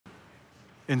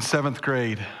In 7th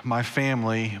grade, my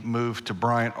family moved to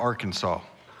Bryant, Arkansas.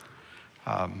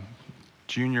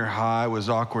 Junior high was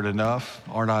awkward enough.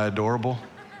 Aren't I adorable?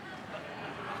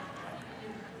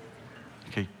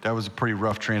 Okay, that was a pretty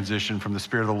rough transition from the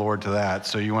Spirit of the Lord to that,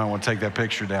 so you might want to take that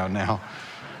picture down now.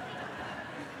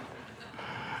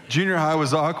 Junior high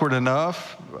was awkward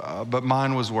enough, but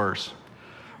mine was worse.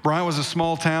 Bryant was a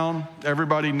small town.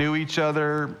 Everybody knew each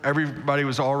other. Everybody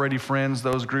was already friends.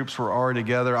 Those groups were already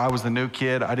together. I was the new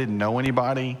kid. I didn't know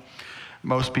anybody.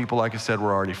 Most people, like I said,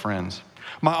 were already friends.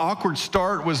 My awkward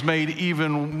start was made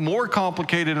even more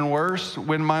complicated and worse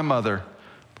when my mother,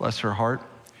 bless her heart,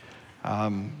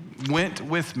 went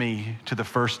with me to the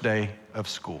first day of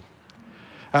school.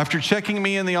 After checking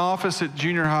me in the office at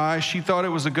junior high, she thought it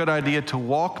was a good idea to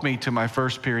walk me to my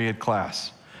first period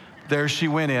class. There she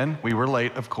went in, we were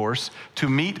late, of course, to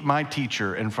meet my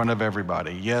teacher in front of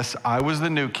everybody. Yes, I was the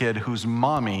new kid whose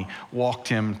mommy walked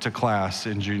him to class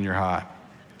in junior high.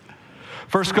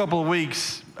 First couple of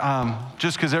weeks,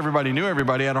 just because everybody knew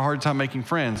everybody, I had a hard time making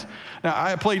friends. Now,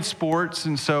 I played sports,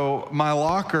 and so my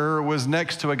locker was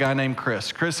next to a guy named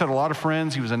Chris. Chris had a lot of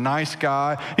friends. He was a nice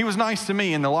guy. He was nice to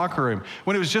me in the locker room.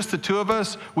 When it was just the two of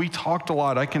us, we talked a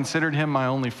lot. I considered him my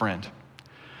only friend.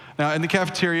 Now, in the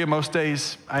cafeteria, most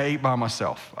days, I ate by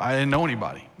myself. I didn't know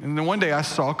anybody. And then one day, I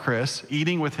saw Chris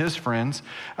eating with his friends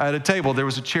at a table. There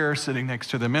was a chair sitting next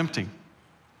to them empty.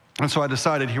 And so I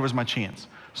decided here was my chance.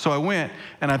 So I went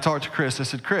and I talked to Chris. I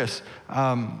said, Chris,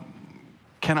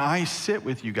 can I sit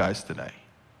with you guys today?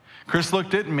 Chris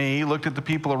looked at me, looked at the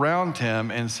people around him,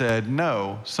 and said,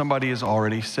 no, somebody is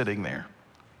already sitting there.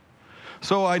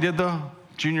 So I did the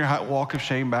junior high walk of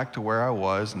shame back to where I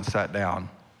was and sat down.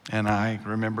 And I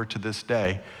remember to this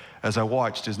day, as I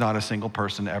watched, as not a single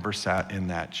person ever sat in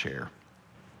that chair.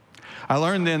 I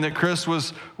learned then that Chris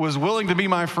was willing to be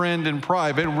my friend in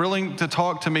private, willing to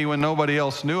talk to me when nobody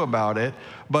else knew about it,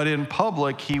 but in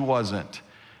public, he wasn't.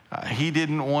 He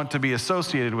didn't want to be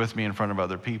associated with me in front of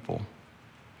other people.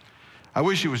 I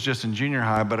wish it was just in junior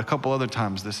high, but a couple other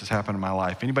times this has happened in my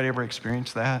life. Anybody ever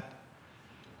experienced that?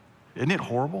 Isn't it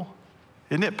horrible?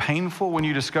 Isn't it painful when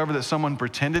you discover that someone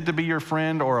pretended to be your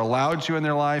friend or allowed you in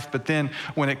their life, but then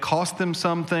when it cost them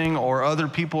something or other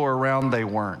people were around, they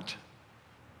weren't?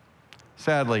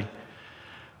 Sadly,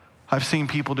 I've seen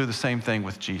people do the same thing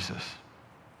with Jesus.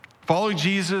 Following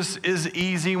Jesus is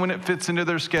easy when it fits into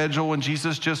their schedule, when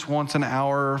Jesus just wants an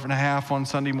hour and a half on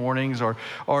Sunday mornings, or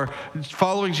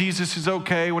following Jesus is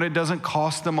okay when it doesn't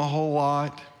cost them a whole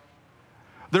lot.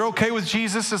 They're okay with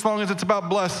Jesus as long as it's about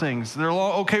blessings. They're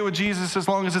okay with Jesus as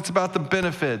long as it's about the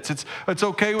benefits. It's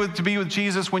okay to be with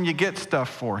Jesus when you get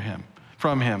stuff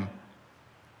from him.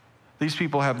 These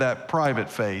people have that private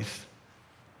faith,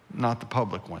 not the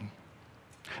public one.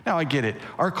 Now, I get it.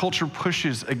 Our culture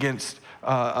pushes against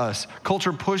us.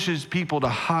 Culture pushes people to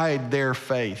hide their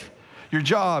faith. Your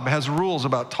job has rules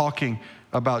about talking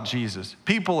about Jesus.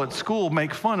 People at school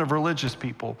make fun of religious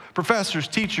people. Professors,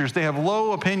 teachers, they have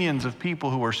low opinions of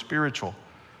people who are spiritual.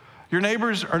 Your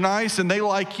neighbors are nice and they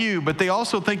like you, but they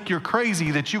also think you're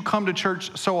crazy that you come to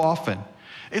church so often.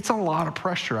 It's a lot of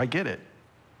pressure, I get it.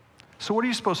 So what are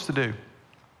you supposed to do?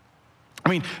 I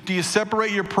mean, do you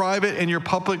separate your private and your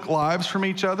public lives from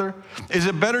each other? Is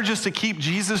it better just to keep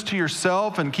Jesus to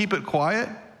yourself and keep it quiet?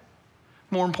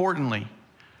 More importantly,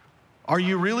 are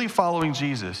you really following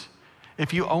Jesus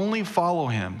if you only follow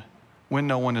him when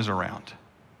no one is around?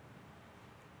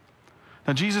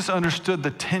 Now, Jesus understood the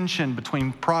tension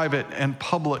between private and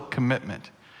public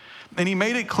commitment. And he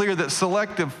made it clear that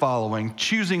selective following,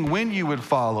 choosing when you would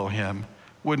follow him,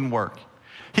 wouldn't work.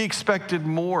 He expected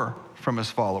more from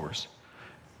his followers.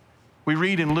 We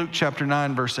read in Luke chapter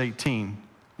 9, verse 18,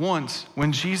 once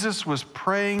when Jesus was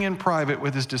praying in private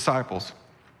with his disciples,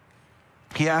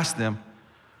 he asked them,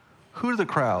 who do the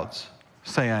crowds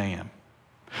say I am?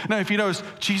 Now, if you notice,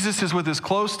 Jesus is with his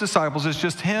close disciples. It's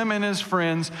just him and his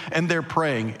friends, and they're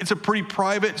praying. It's a pretty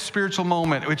private spiritual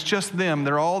moment. It's just them.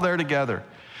 They're all there together.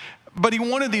 But he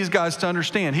wanted these guys to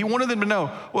understand. He wanted them to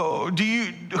know, well,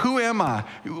 who am I?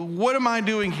 What am I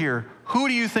doing here? Who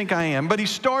do you think I am? But he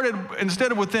started,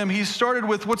 instead of with them, he started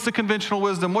with what's the conventional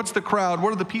wisdom? What's the crowd?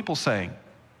 What are the people saying?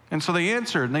 And so they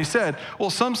answered, and they said, well,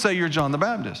 some say you're John the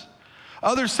Baptist.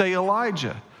 Others say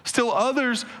Elijah. Still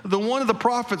others, the one of the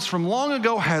prophets from long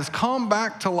ago has come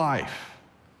back to life.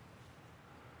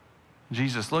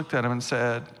 Jesus looked at him and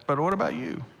said, but what about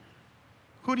you?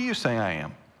 Who do you say I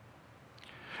am?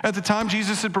 At the time,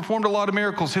 Jesus had performed a lot of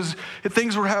miracles.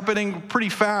 Things were happening pretty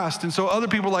fast. And so other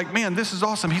people were like, man, this is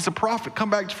awesome. He's a prophet,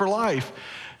 come back for life.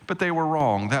 But they were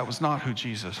wrong. That was not who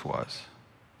Jesus was.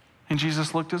 And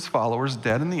Jesus looked his followers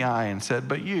dead in the eye and said,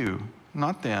 but you,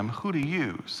 not them. Who do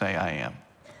you say I am?"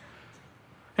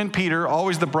 And Peter,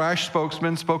 always the brash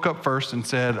spokesman, spoke up first and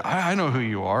said, I know who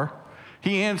you are.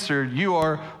 He answered, "You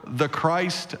are the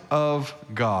Christ of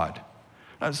God."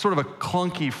 That's sort of a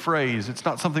clunky phrase. It's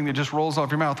not something that just rolls off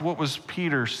your mouth. What was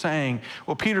Peter saying?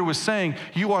 Well, Peter was saying,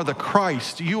 you are the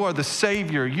Christ. You are the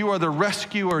Savior. You are the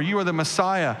rescuer. You are the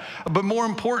Messiah. But more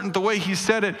important, the way he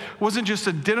said it wasn't just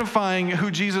identifying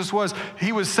who Jesus was.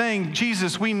 He was saying,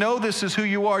 Jesus, we know this is who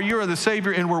you are. You are the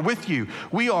Savior, and we're with you.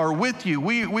 We are with you.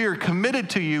 We are committed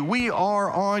to you. We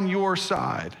are on your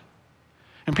side.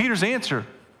 And Peter's answer,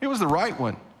 it was the right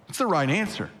one. It's the right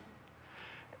answer.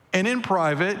 And in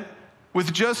private,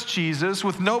 with just Jesus,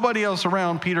 with nobody else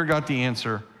around, Peter got the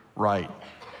answer right.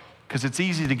 Because it's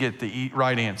easy to get the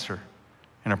right answer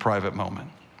in a private moment.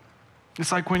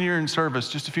 It's like when you're in service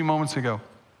just a few moments ago,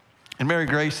 and Mary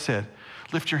Grace said,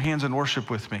 "Lift your hands and worship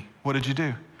with me." What did you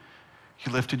do?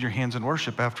 You lifted your hands in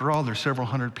worship. After all, there's several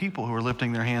hundred people who are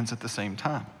lifting their hands at the same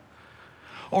time.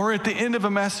 Or at the end of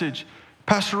a message,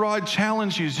 Pastor Rod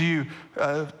challenges you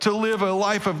to live a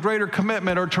life of greater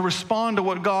commitment or to respond to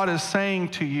what God is saying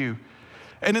to you.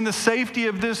 And in the safety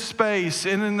of this space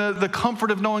and in the comfort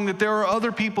of knowing that there are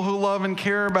other people who love and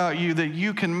care about you, that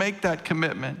you can make that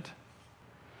commitment.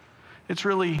 It's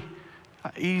really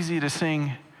easy to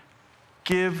sing,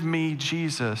 "Give me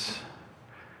Jesus.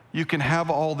 You can have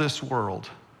all this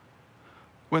world,"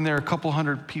 when there are a couple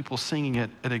hundred people singing it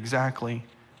at exactly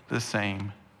the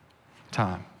same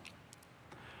time.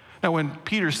 Now, when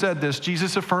Peter said this,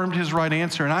 Jesus affirmed his right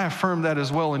answer, and I affirm that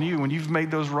as well in you. When you've made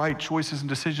those right choices and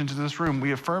decisions in this room,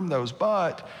 we affirm those.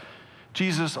 But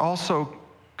Jesus also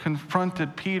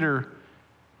confronted Peter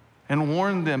and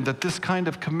warned them that this kind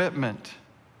of commitment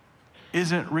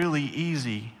isn't really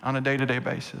easy on a day-to-day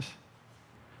basis.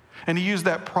 And he used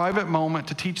that private moment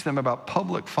to teach them about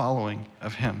public following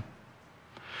of him.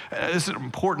 This is an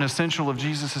important essential of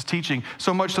Jesus' teaching,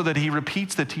 so much so that he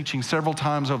repeats the teaching several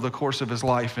times over the course of his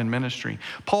life in ministry.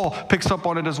 Paul picks up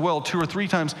on it as well 2 or 3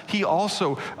 times. He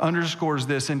also underscores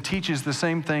this and teaches the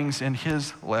same things in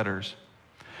his letters.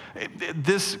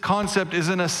 This concept is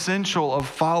an essential of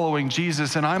following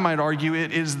Jesus, and I might argue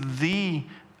it is the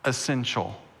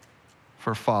essential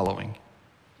for following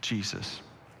Jesus.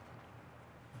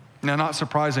 Now, not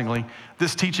surprisingly,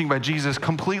 this teaching by Jesus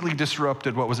completely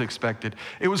disrupted what was expected.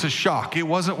 It was a shock. It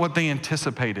wasn't what they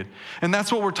anticipated. And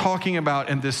that's what we're talking about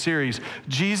in this series.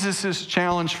 Jesus'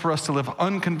 challenge for us to live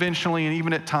unconventionally and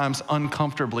even at times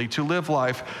uncomfortably, to live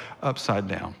life upside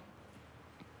down.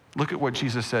 Look at what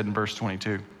Jesus said in verse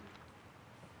 22.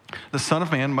 "The Son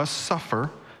of Man must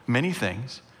suffer many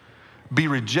things, be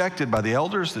rejected by the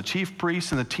elders, the chief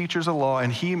priests, and the teachers of law,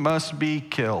 and he must be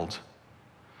killed.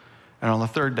 And on the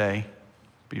 3rd day,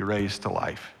 be raised to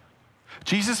life."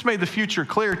 Jesus made the future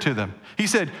clear to them. He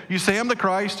said, you say I'm the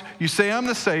Christ, you say I'm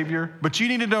the Savior, but you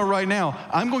need to know right now,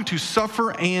 I'm going to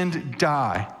suffer and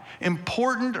die.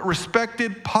 Important,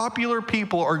 respected, popular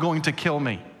people are going to kill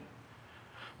me.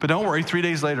 But don't worry, 3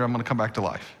 days later, I'm going to come back to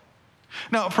life.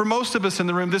 Now, for most of us in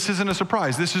the room, this isn't a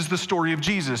surprise. This is the story of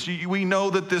Jesus. We know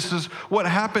that this is what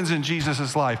happens in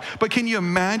Jesus' life. But can you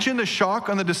imagine the shock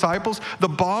on the disciples, the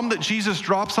bomb that Jesus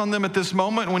drops on them at this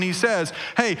moment when he says,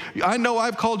 hey, I know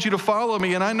I've called you to follow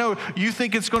me, and I know you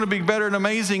think it's going to be better and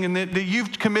amazing, and that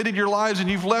you've committed your lives and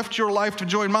you've left your life to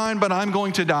join mine, but I'm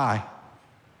going to die.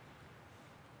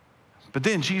 But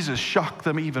then Jesus shocked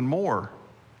them even more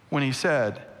when he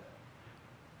said,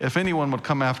 if anyone would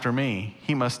come after me,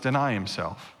 he must deny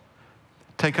himself,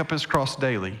 take up his cross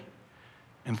daily,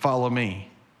 and follow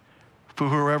me. For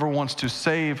whoever wants to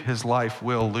save his life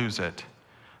will lose it,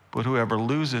 but whoever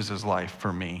loses his life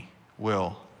for me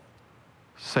will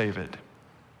save it.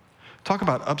 Talk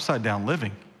about upside down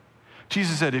living.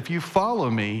 Jesus said, if you follow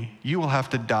me, you will have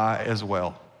to die as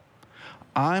well.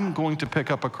 I'm going to pick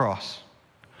up a cross.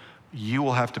 You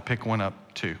will have to pick one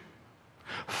up too.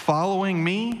 Following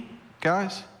me,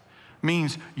 guys,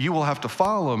 means you will have to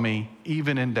follow me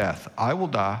even in death. I will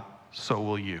die, so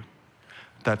will you.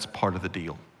 That's part of the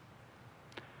deal.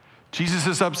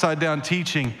 Jesus' upside down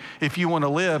teaching, if you want to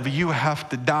live, you have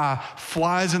to die,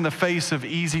 flies in the face of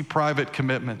easy private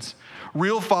commitments.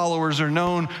 Real followers are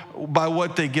known by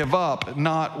what they give up,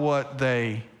 not what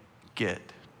they get.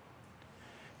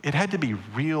 It had to be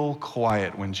real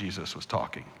quiet when Jesus was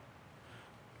talking.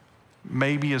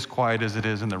 Maybe as quiet as it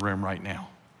is in the room right now.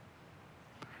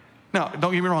 Now,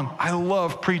 don't get me wrong, I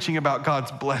love preaching about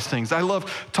God's blessings. I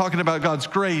love talking about God's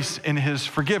grace and his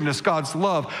forgiveness, God's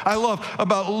love. I love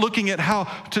about looking at how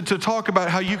to talk about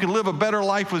how you can live a better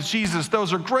life with Jesus.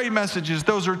 Those are great messages.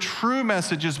 Those are true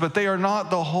messages, but they are not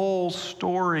the whole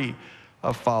story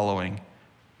of following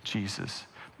Jesus.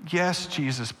 Yes,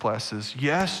 Jesus blesses.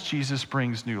 Yes, Jesus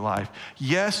brings new life.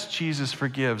 Yes, Jesus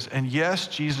forgives. And yes,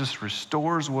 Jesus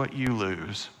restores what you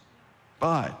lose.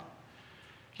 But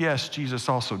yes, Jesus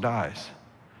also dies.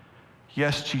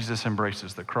 Yes, Jesus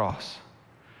embraces the cross.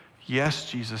 Yes,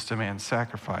 Jesus demands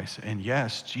sacrifice. And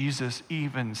yes, Jesus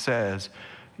even says,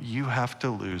 you have to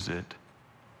lose it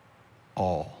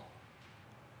all.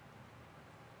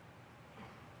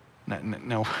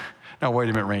 Now, wait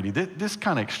a minute, Randy. This is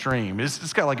kind of extreme.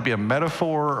 It's got to like be a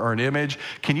metaphor or an image.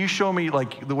 Can you show me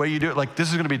like the way you do it? Like this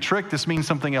is going to be a trick. This means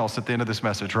something else at the end of this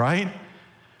message, right?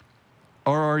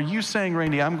 Or are you saying,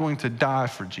 Randy, I'm going to die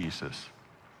for Jesus?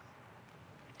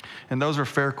 And those are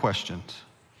fair questions,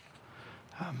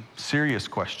 serious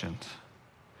questions.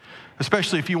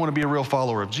 Especially if you want to be a real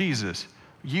follower of Jesus,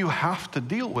 you have to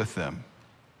deal with them.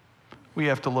 We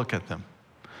have to look at them.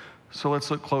 So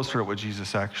let's look closer at what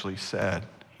Jesus actually said.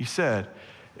 He said,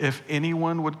 if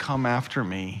anyone would come after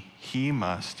me, he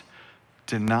must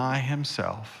deny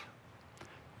himself,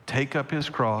 take up his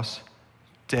cross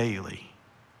daily,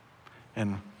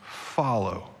 and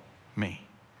follow me.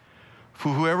 For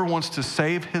whoever wants to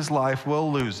save his life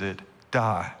will lose it,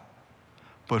 die.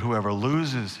 But whoever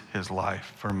loses his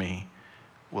life for me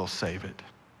will save it.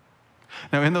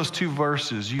 Now, in those two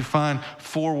verses, you find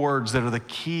 4 words that are the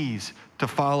keys to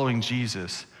following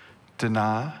Jesus.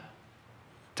 Deny,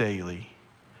 daily,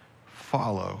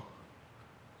 follow,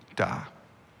 die.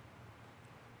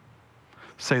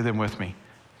 Say them with me.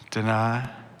 Deny,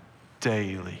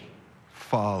 daily,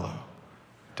 follow,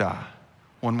 die.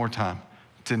 One more time.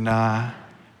 Deny,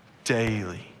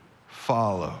 daily,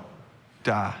 follow,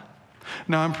 die.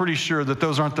 Now, I'm pretty sure that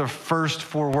those aren't the first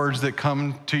 4 words that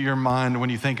come to your mind when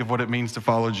you think of what it means to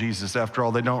follow Jesus. After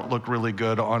all, they don't look really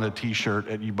good on a t-shirt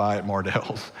that you buy at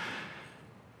Mardell's.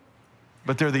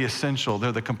 But they're the essential,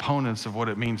 they're the components of what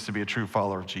it means to be a true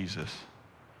follower of Jesus.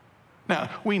 Now,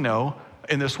 we know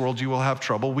in this world you will have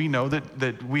trouble. We know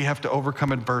that we have to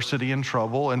overcome adversity and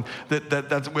trouble, and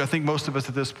that's, I think most of us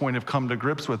at this point have come to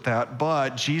grips with that.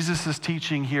 But Jesus'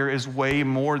 teaching here is way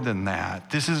more than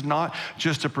that. This is not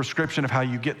just a prescription of how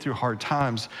you get through hard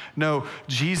times. No,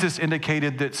 Jesus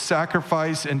indicated that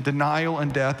sacrifice and denial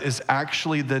and death is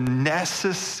actually the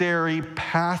necessary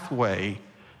pathway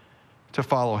to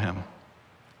follow him.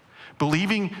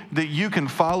 Believing that you can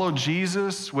follow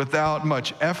Jesus without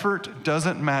much effort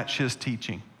doesn't match his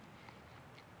teaching.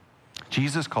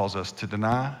 Jesus calls us to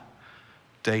deny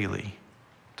daily,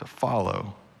 to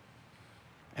follow,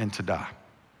 and to die.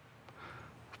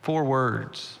 4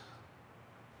 words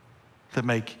that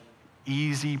make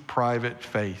easy private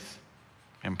faith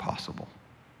impossible.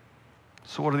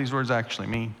 So what do these words actually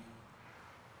mean?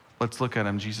 Let's look at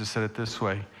them. Jesus said it this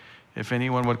way. If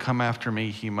anyone would come after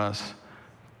me, he must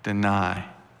deny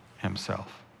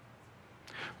himself.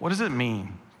 What does it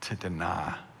mean to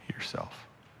deny yourself?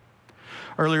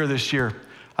 Earlier this year,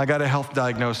 I got a health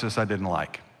diagnosis I didn't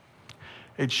like.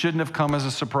 It shouldn't have come as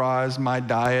a surprise. My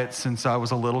diet since I was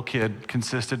a little kid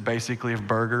consisted basically of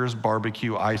burgers,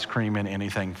 barbecue, ice cream, and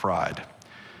anything fried.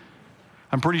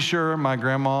 I'm pretty sure my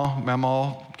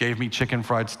grandma gave me chicken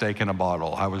fried steak in a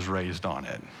bottle. I was raised on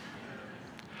it.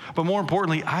 But more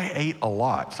importantly, I ate a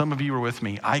lot. Some of you were with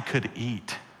me. I could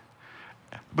eat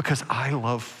because I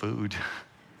love food.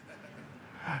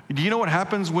 Do you know what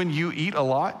happens when you eat a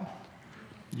lot?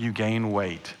 You gain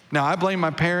weight. Now, I blame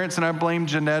my parents and I blame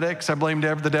genetics. I blamed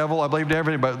the devil. I blamed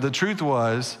everything. But the truth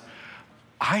was,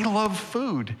 I love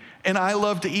food and I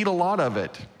love to eat a lot of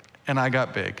it. And I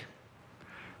got big.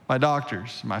 My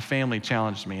doctors, my family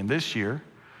challenged me. And this year,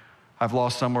 I've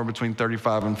lost somewhere between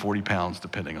 35 and 40 pounds,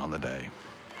 depending on the day.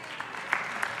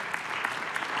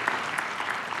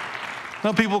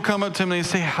 Now, people come up to me and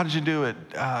say, how did you do it?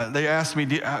 They ask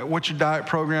me, what's your diet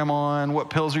program on?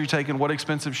 What pills are you taking? What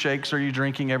expensive shakes are you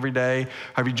drinking every day?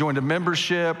 Have you joined a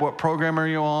membership? What program are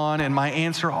you on? And my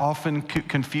answer often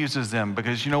confuses them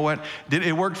because you know what?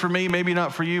 It worked for me, maybe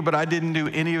not for you, but I didn't do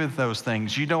any of those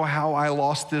things. You know how I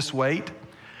lost this weight?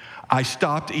 I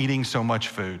stopped eating so much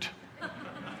food.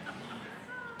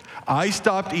 I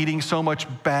stopped eating so much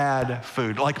bad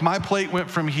food. Like my plate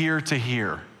went from here to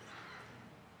here.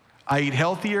 I eat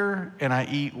healthier and I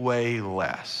eat way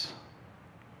less.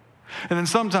 And then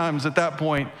sometimes at that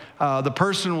point, the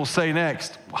person will say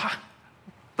next, wow,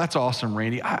 that's awesome,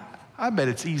 Randy. I bet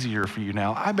it's easier for you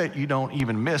now. I bet you don't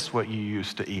even miss what you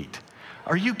used to eat.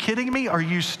 Are you kidding me? Are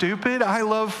you stupid? I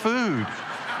love food.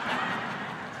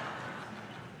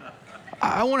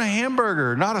 I want a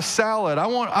hamburger, not a salad. I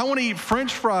want to eat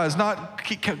French fries, not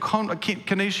quinoa,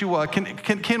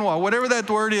 whatever that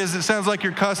word is. It sounds like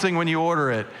you're cussing when you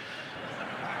order it.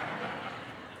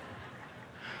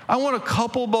 I want a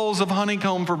couple bowls of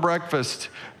honeycomb for breakfast,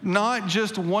 not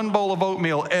just one bowl of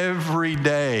oatmeal every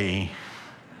day.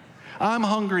 I'm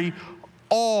hungry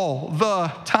all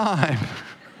the time.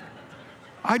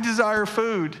 I desire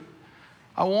food.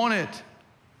 I want it.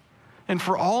 And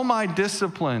for all my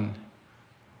discipline,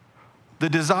 the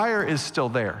desire is still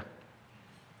there.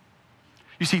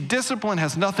 You see, discipline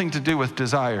has nothing to do with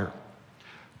desire.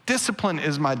 Discipline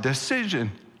is my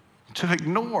decision to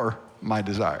ignore my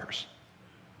desires.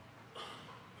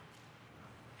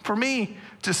 For me,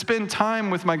 to spend time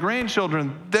with my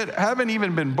grandchildren that haven't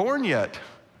even been born yet,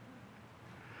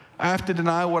 I have to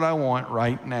deny what I want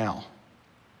right now.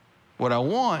 What I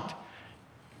want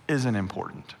isn't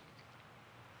important.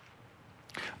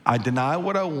 I deny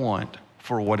what I want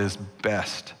for what is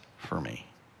best for me.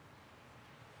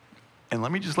 And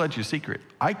let me just let you a secret.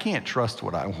 I can't trust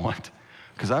what I want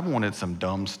because I've wanted some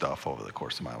dumb stuff over the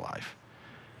course of my life.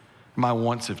 My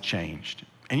wants have changed.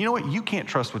 And you know what? You can't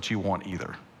trust what you want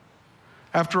either.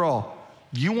 After all,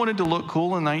 you wanted to look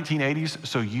cool in the 1980s,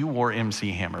 so you wore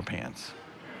MC Hammer pants.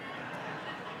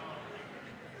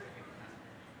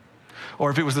 Or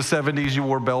if it was the 70s, you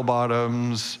wore bell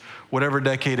bottoms, whatever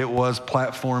decade it was,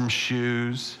 platform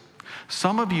shoes.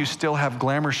 Some of you still have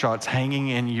glamour shots hanging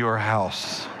in your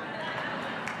house.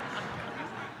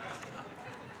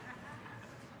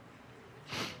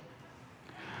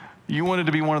 You wanted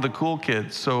to be one of the cool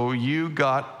kids, so you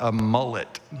got a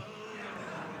mullet.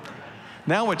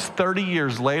 Now it's 30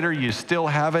 years later, you still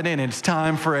have it, and it's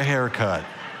time for a haircut.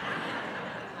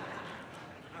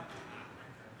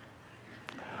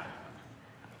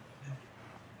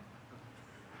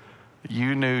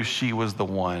 You knew she was the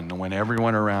one when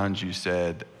everyone around you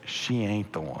said, she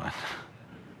ain't the one.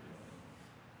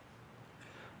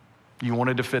 You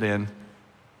wanted to fit in.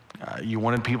 You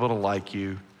wanted people to like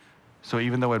you. So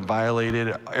even though it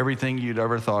violated everything you'd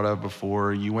ever thought of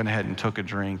before, you went ahead and took a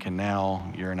drink, and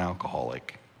now you're an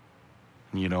alcoholic.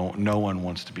 No one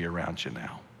wants to be around you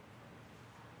now.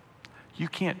 You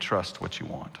can't trust what you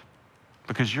want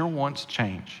because your wants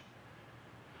change.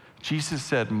 Jesus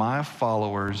said, my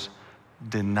followers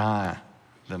deny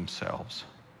themselves.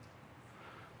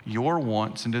 Your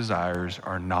wants and desires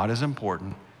are not as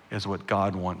important as what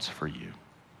God wants for you.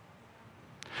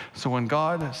 So when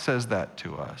God says that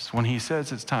to us, when he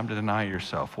says it's time to deny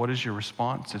yourself, what is your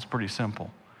response? It's pretty simple.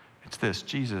 It's this: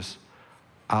 Jesus,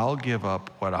 I'll give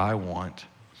up what I want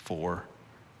for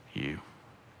you.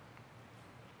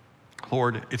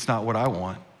 Lord, it's not what I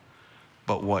want,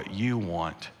 but what you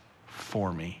want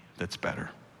for me that's better.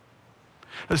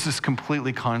 This is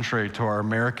completely contrary to our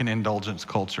American indulgence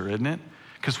culture, isn't it?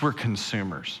 Because we're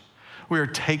consumers. We are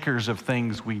takers of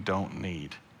things we don't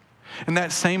need. And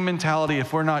that same mentality,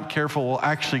 if we're not careful, will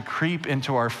actually creep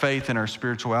into our faith and our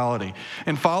spirituality.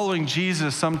 And following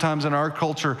Jesus sometimes in our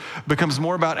culture becomes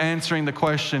more about answering the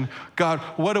question, God,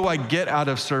 what do I get out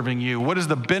of serving you? What is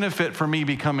the benefit for me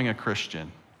becoming a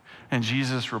Christian? And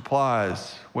Jesus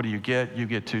replies, what do you get? You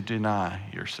get to deny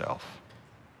yourself.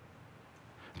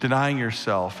 Denying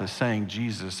yourself is saying,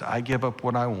 Jesus, I give up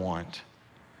what I want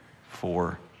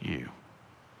for you.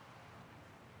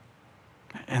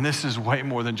 And this is way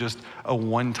more than just a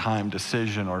one-time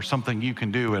decision or something you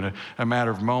can do in a matter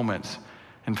of moments.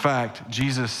 In fact,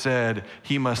 Jesus said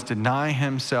he must deny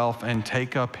himself and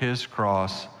take up his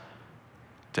cross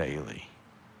daily.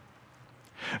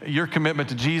 Your commitment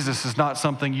to Jesus is not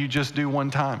something you just do one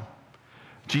time.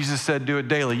 Jesus said, do it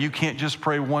daily. You can't just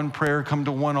pray one prayer, come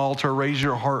to one altar, raise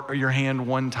your heart or your hand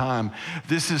one time.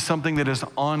 This is something that is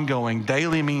ongoing.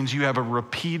 Daily means you have a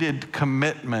repeated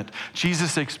commitment.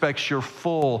 Jesus expects your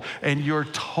full and your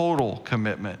total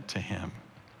commitment to him.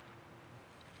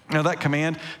 Now that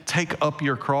command, take up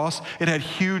your cross, it had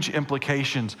huge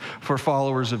implications for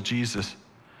followers of Jesus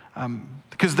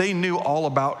because they knew all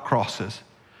about crosses.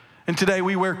 And today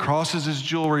we wear crosses as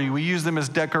jewelry. We use them as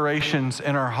decorations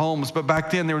in our homes. But back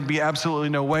then there would be absolutely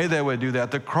no way they would do that.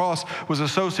 The cross was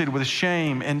associated with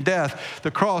shame and death.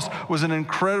 The cross was an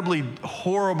incredibly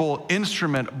horrible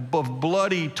instrument of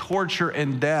bloody torture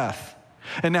and death.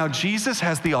 And now Jesus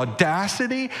has the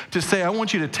audacity to say, I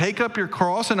want you to take up your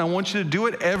cross and I want you to do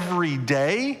it every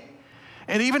day.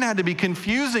 It even had to be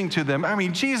confusing to them. I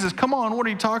mean, Jesus, come on, what are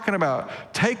you talking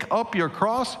about? Take up your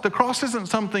cross? The cross isn't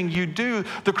something you do.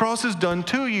 The cross is done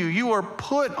to you. You are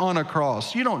put on a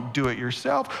cross. You don't do it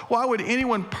yourself. Why would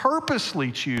anyone purposely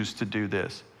choose to do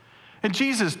this? And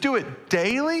Jesus, do it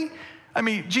daily? I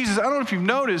mean, Jesus, I don't know if you've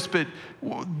noticed, but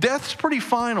death's pretty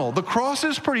final. The cross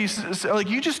is pretty, like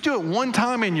you just do it one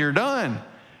time and you're done.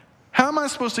 How am I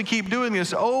supposed to keep doing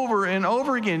this over and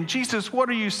over again? Jesus, what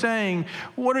are you saying?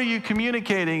 What are you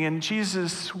communicating? And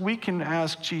Jesus, we can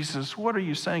ask Jesus, what are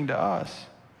you saying to us?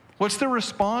 What's the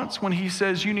response when he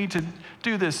says you need to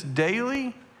do this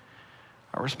daily?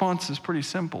 Our response is pretty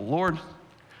simple. Lord,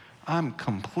 I'm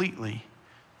completely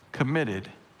committed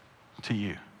to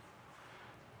you.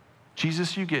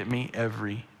 Jesus, you get me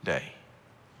every day,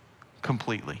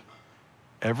 completely,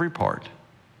 every part.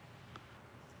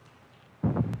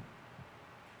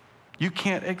 You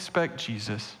can't expect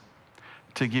Jesus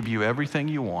to give you everything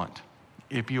you want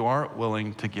if you aren't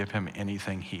willing to give him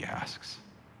anything he asks.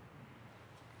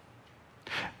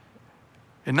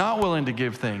 And not willing to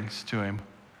give things to him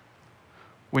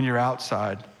when you're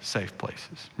outside safe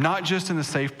places. Not just in the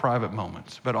safe private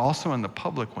moments, but also in the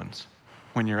public ones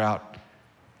when you're out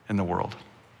in the world.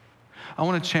 I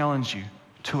want to challenge you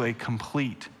to a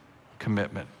complete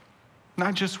commitment.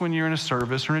 Not just when you're in a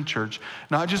service or in a church,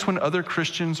 not just when other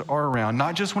Christians are around,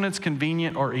 not just when it's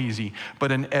convenient or easy,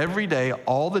 but an everyday,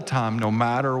 all the time, no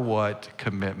matter what,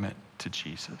 commitment to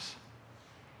Jesus.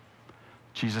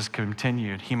 Jesus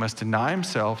continued, he must deny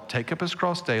himself, take up his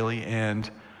cross daily, and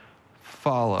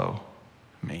follow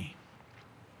me.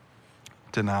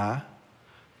 Deny,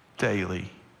 daily,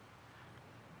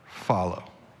 follow.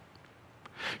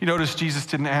 You notice Jesus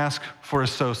didn't ask for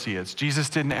associates. Jesus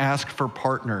didn't ask for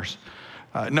partners.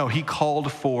 No, he called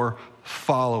for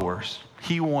followers.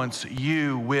 He wants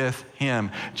you with him.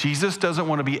 Jesus doesn't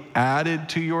want to be added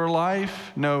to your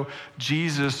life. No,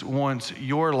 Jesus wants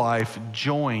your life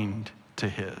joined to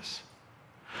his.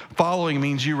 Following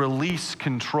means you release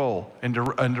control and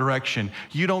direction.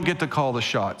 You don't get to call the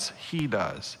shots. He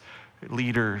does.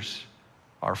 Leaders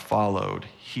are followed.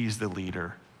 He's the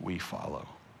leader. We follow.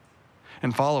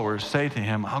 And followers say to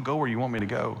him, I'll go where you want me to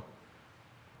go.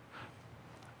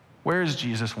 Where is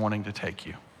Jesus wanting to take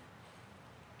you?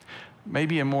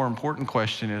 Maybe a more important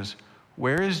question is,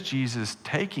 where is Jesus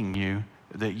taking you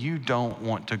that you don't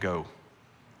want to go?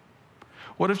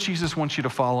 What if Jesus wants you to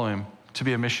follow him to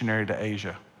be a missionary to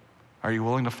Asia? Are you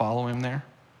willing to follow him there?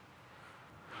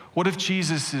 What if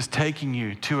Jesus is taking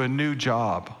you to a new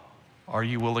job? Are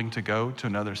you willing to go to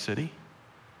another city?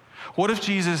 What if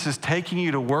Jesus is taking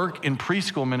you to work in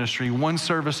preschool ministry, one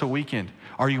service a weekend?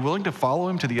 Are you willing to follow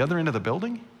him to the other end of the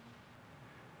building?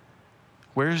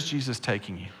 Where is Jesus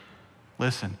taking you?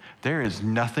 Listen, there is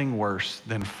nothing worse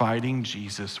than fighting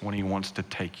Jesus when he wants to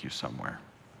take you somewhere.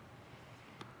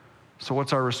 So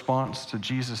what's our response to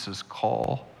Jesus'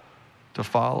 call to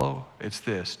follow? It's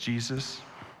this: Jesus,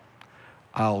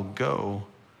 I'll go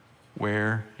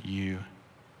where you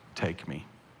take me.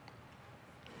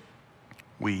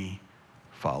 We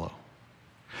follow.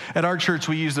 At our church,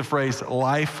 we use the phrase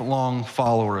lifelong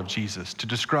follower of Jesus to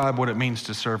describe what it means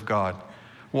to serve God.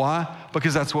 Why?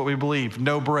 Because that's what we believe.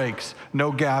 No breaks,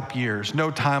 no gap years,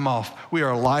 no time off. We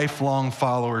are lifelong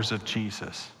followers of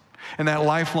Jesus. And that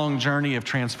lifelong journey of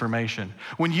transformation.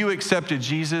 When you accepted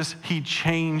Jesus, he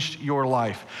changed your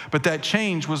life. But that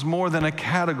change was more than a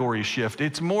category shift.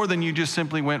 It's more than you just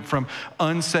simply went from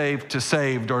unsaved to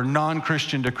saved, or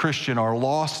non-Christian to Christian, or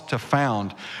lost to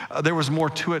found. There was more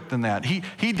to it than that.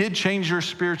 He did change your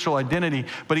spiritual identity,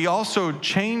 but he also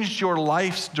changed your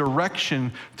life's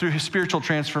direction through his spiritual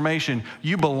transformation.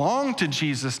 You belong to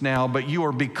Jesus now, but you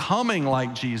are becoming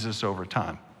like Jesus over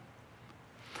time.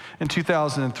 In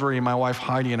 2003, my wife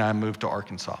Heidi and I moved to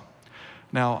Arkansas.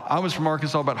 Now, I was from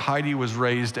Arkansas, but Heidi was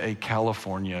raised a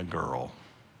California girl.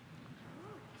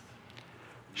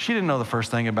 She didn't know the first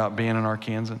thing about being an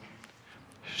Arkansan.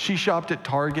 She shopped at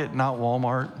Target, not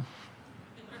Walmart.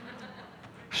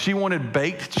 She wanted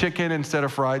baked chicken instead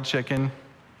of fried chicken.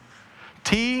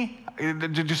 Tea,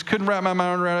 just couldn't wrap my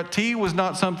mind around it. Tea was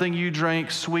not something you drank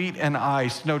sweet and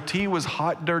iced. No, tea was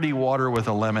hot, dirty water with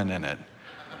a lemon in it.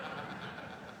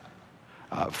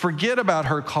 Forget about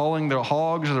her calling the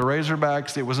Hogs or the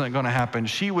Razorbacks. It wasn't going to happen.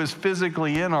 She was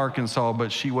physically in Arkansas,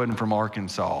 but she wasn't from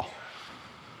Arkansas.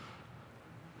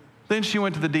 Then she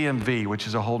went to the DMV, which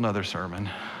is a whole nother sermon.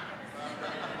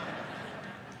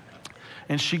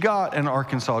 And she got an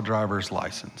Arkansas driver's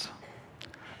license.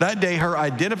 That day, her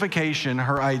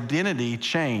identity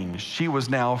changed. She was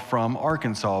now from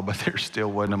Arkansas, but there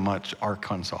still wasn't much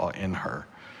Arkansas in her.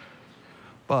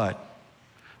 But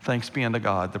thanks be unto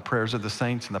God, the prayers of the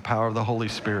saints and the power of the Holy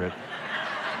Spirit.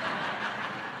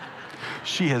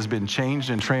 She has been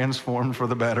changed and transformed for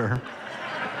the better.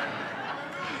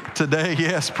 Today,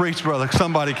 yes, preach, brother.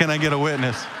 Somebody, can I get a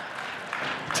witness?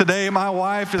 Today, my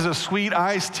wife is a sweet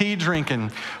iced tea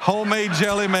drinking, homemade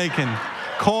jelly making,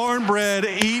 cornbread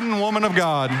eating woman of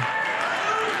God.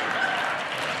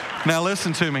 Now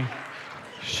listen to me.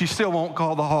 She still won't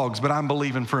call the hogs, but I'm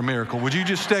believing for a miracle. Would you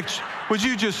just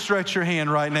stretch your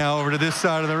hand right now over to this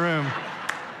side of the room?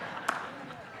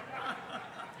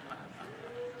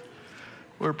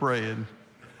 We're praying.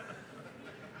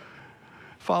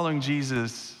 Following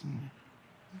Jesus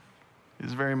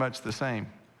is very much the same.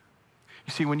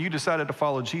 You see, when you decided to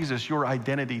follow Jesus, your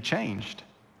identity changed.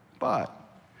 But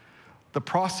the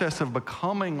process of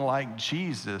becoming like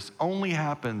Jesus only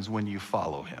happens when you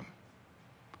follow him,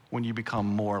 when you become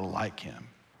more like him.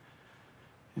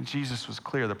 And Jesus was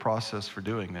clear the process for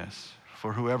doing this.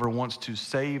 For whoever wants to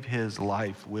save his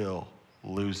life will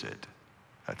lose it.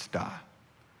 That's die.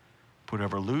 But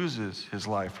whoever loses his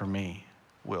life for me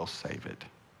will save it.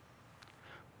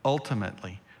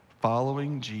 Ultimately,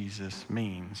 following Jesus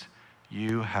means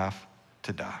you have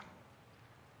to die.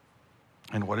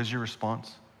 And what is your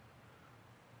response?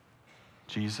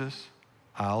 Jesus,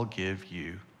 I'll give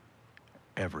you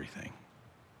everything.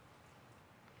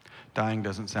 Dying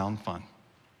doesn't sound fun,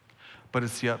 but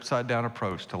it's the upside down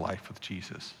approach to life with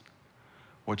Jesus.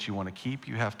 What you want to keep,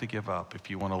 you have to give up. If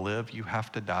you want to live, you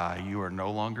have to die. You are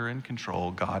no longer in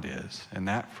control. God is. And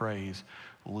that phrase,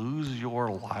 lose your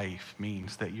life,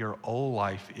 means that your old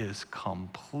life is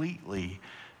completely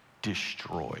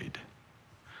destroyed.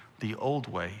 The old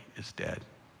way is dead.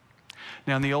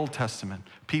 Now, in the Old Testament,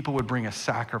 people would bring a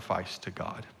sacrifice to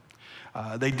God.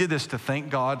 They did this to thank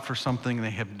God for something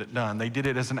they had done. They did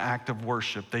it as an act of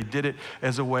worship. They did it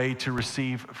as a way to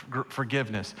receive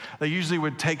forgiveness. They usually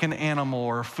would take an animal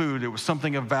or food. It was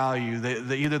something of value.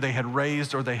 Either they had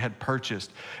raised or they had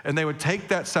purchased. And they would take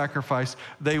that sacrifice.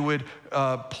 They would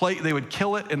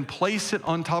kill it and place it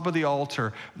on top of the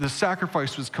altar. The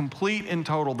sacrifice was complete and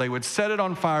total. They would set it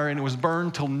on fire and it was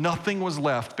burned till nothing was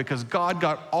left because God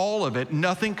got all of it.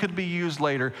 Nothing could be used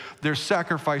later. Their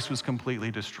sacrifice was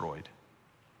completely destroyed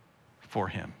for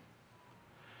him.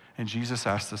 And Jesus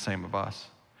asked the same of us.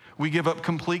 We give up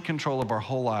complete control of our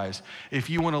whole lives. If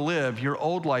you want to live, your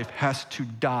old life has to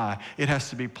die. It has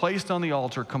to be placed on the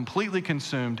altar, completely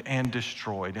consumed and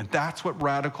destroyed. And that's what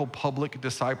radical public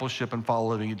discipleship and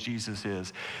following of Jesus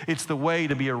is. It's the way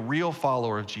to be a real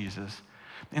follower of Jesus.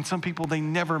 And some people, they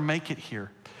never make it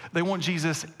here. They want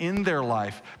Jesus in their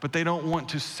life, but they don't want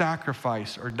to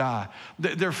sacrifice or die.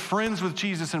 They're friends with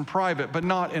Jesus in private, but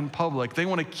not in public. They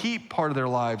want to keep part of their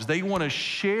lives. They want to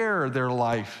share their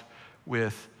life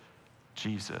with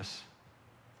Jesus.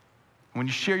 When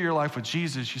you share your life with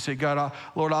Jesus, you say, God,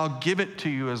 Lord, I'll give it to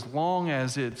you as long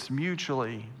as it's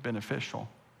mutually beneficial.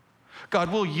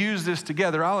 God, we'll use this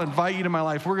together. I'll invite you to my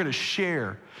life. We're going to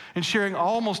share. And sharing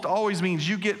almost always means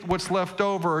you get what's left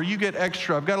over or you get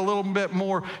extra. I've got a little bit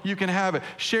more, you can have it.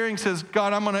 Sharing says,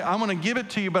 God, I'm going to give it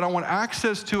to you, but I want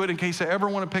access to it in case I ever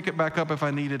want to pick it back up if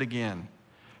I need it again.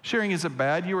 Sharing isn't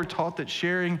bad. You were taught that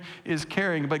sharing is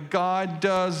caring, but God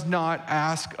does not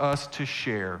ask us to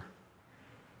share.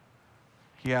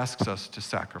 He asks us to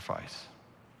sacrifice.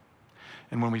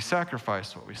 And when we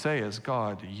sacrifice, what we say is,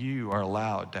 God, you are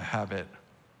allowed to have it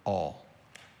all.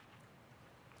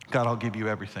 God, I'll give you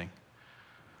everything.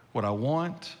 What I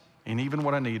want and even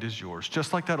what I need is yours.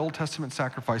 Just like that Old Testament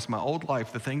sacrifice, my old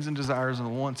life, the things and desires and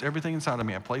the wants, everything inside of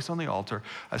me, I place on the altar.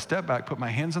 I step back, put my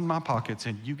hands in my pockets,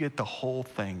 and you get the whole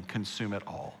thing, consume it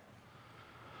all.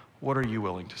 What are you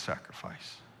willing to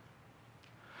sacrifice?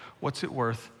 What's it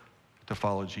worth to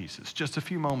follow Jesus? Just a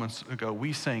few moments ago,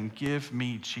 we sang, "Give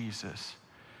me Jesus.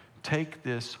 Take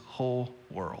this whole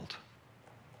world."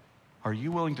 Are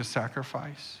you willing to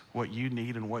sacrifice what you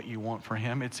need and what you want for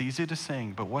him? It's easy to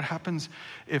sing, but what happens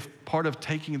if part of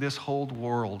taking this whole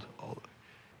world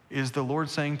is the Lord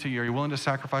saying to you, are you willing to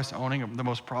sacrifice owning the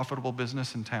most profitable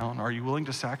business in town? Are you willing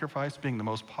to sacrifice being the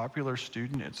most popular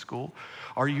student at school?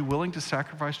 Are you willing to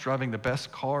sacrifice driving the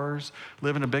best cars,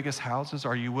 live in the biggest houses?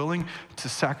 Are you willing to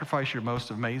sacrifice your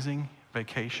most amazing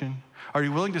vacation? Are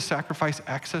you willing to sacrifice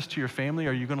access to your family?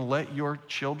 Are you going to let your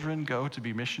children go to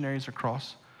be missionaries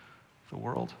across the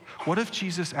world? What if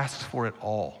Jesus asks for it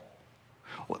all?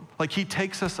 Like he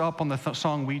takes us up on the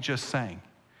song we just sang.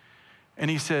 And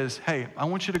he says, hey, I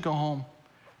want you to go home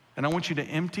and I want you to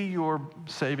empty your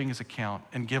savings account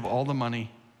and give all the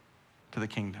money to the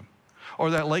kingdom. Or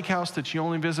that lake house that you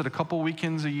only visit a couple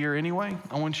weekends a year anyway,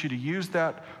 I want you to use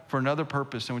that for another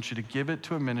purpose. I want you to give it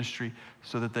to a ministry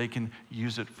so that they can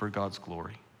use it for God's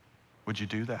glory. Would you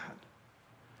do that?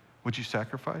 Would you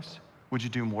sacrifice? Would you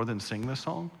do more than sing this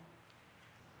song?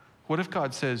 What if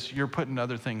God says, you're putting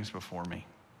other things before me?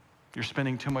 You're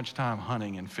spending too much time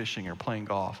hunting and fishing or playing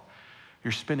golf.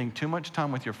 You're spending too much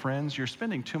time with your friends. You're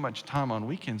spending too much time on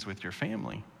weekends with your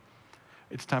family.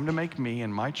 It's time to make me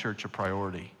and my church a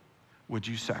priority. Would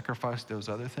you sacrifice those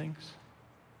other things?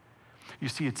 You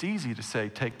see, it's easy to say,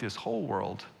 take this whole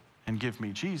world and give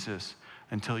me Jesus,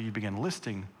 until you begin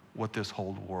listing what this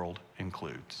whole world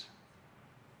includes.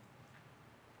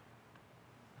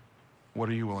 What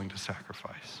are you willing to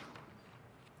sacrifice?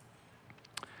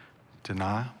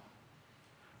 Deny,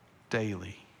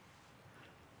 daily,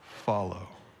 follow,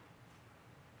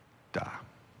 die.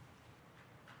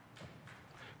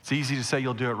 It's easy to say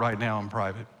you'll do it right now in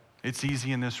private. It's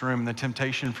easy in this room. And the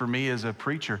temptation for me as a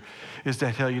preacher is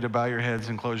to tell you to bow your heads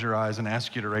and close your eyes and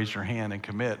ask you to raise your hand and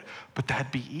commit. But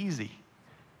that'd be easy.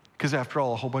 Because after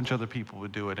all, a whole bunch of other people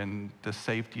would do it. And the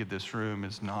safety of this room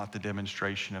is not the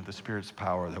demonstration of the Spirit's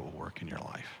power that will work in your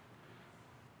life.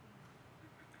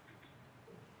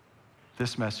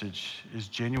 This message is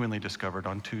genuinely discovered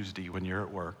on Tuesday when you're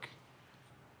at work,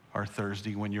 or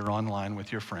Thursday when you're online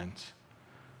with your friends,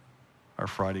 or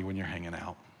Friday when you're hanging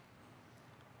out.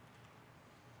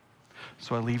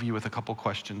 So I leave you with a couple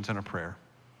questions and a prayer.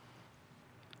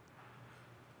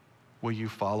 Will you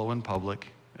follow in public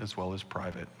as well as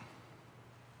private?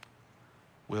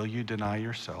 Will you deny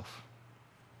yourself?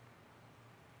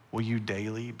 Will you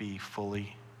daily be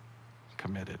fully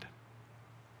committed?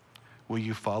 Will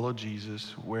you follow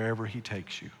Jesus wherever he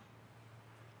takes you?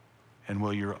 And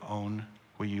will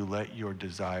you let your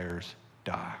desires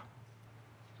die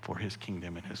for his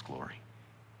kingdom and his glory?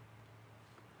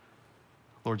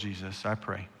 Lord Jesus, I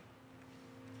pray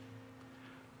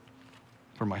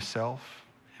for myself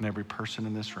and every person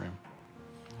in this room.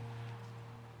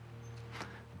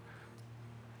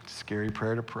 Scary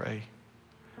prayer to pray,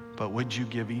 but would you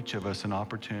give each of us an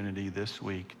opportunity this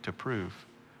week to prove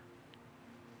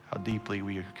how deeply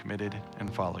we are committed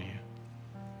and follow you?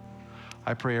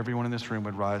 I pray everyone in this room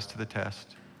would rise to the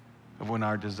test of when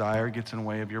our desire gets in the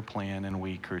way of your plan and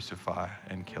we crucify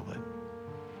and kill it.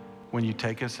 When you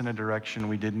take us in a direction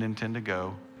we didn't intend to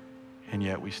go, and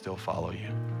yet we still follow you.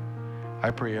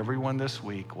 I pray everyone this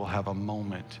week will have a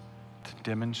moment to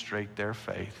demonstrate their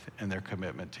faith and their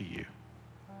commitment to you.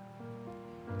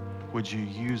 Would you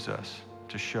use us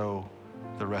to show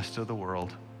the rest of the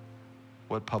world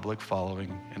what public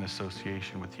following and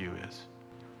association with you is?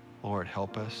 Lord,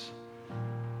 help us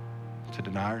to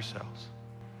deny ourselves,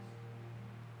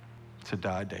 to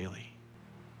die daily,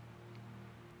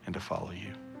 and to follow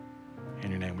you. In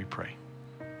your name we pray.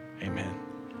 Amen.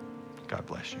 God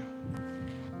bless you.